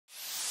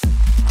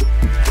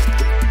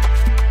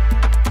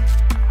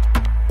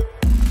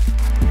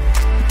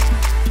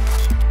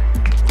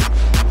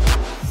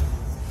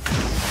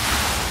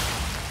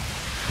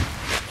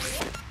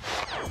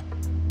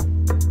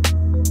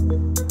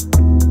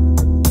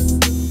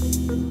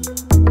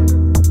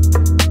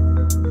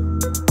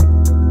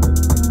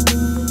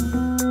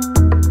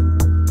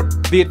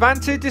The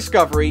Advanta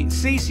Discovery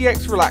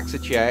CCX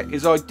Relaxa chair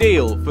is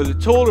ideal for the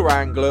taller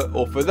angler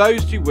or for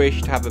those who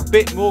wish to have a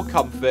bit more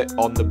comfort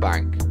on the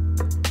bank.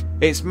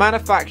 It's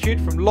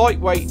manufactured from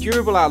lightweight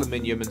durable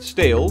aluminium and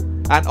steel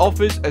and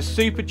offers a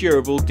super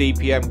durable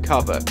DPM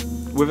cover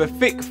with a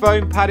thick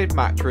foam padded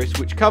mattress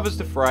which covers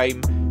the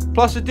frame,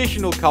 plus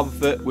additional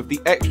comfort with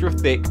the extra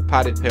thick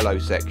padded pillow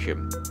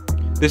section.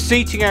 The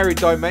seating area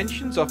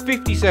dimensions are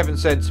 57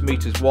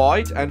 cm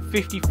wide and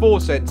 54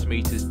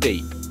 cm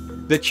deep.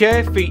 The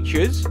chair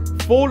features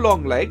 4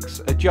 long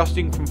legs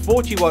adjusting from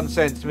 41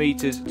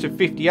 cm to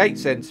 58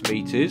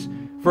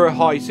 cm for a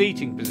high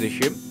seating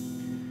position,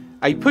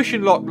 a push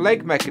and lock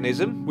leg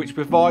mechanism which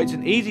provides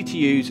an easy to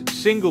use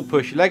single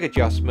push leg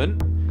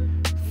adjustment,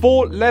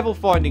 4 level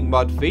finding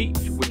mud feet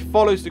which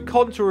follows the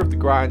contour of the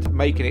ground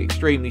making it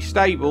extremely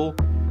stable,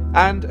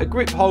 and a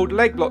grip hold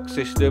leg lock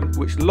system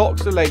which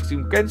locks the legs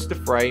against the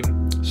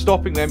frame,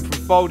 stopping them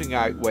from folding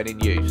out when in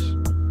use.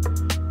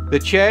 The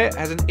chair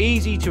has an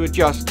easy to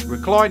adjust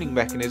reclining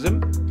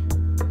mechanism,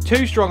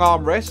 2 strong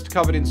armrests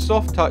covered in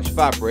soft touch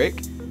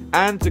fabric,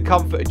 and the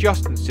comfort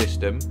adjustment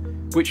system,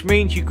 which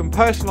means you can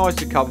personalise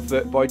the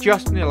comfort by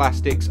adjusting the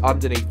elastics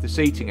underneath the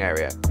seating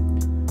area.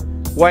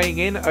 Weighing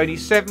in only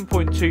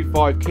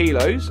 7.25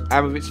 kilos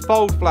and with its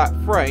fold flat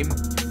frame,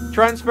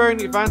 transferring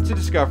the Advanta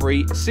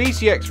Discovery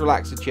CCX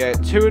Relaxa chair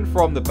to and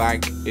from the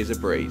bank is a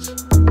breeze.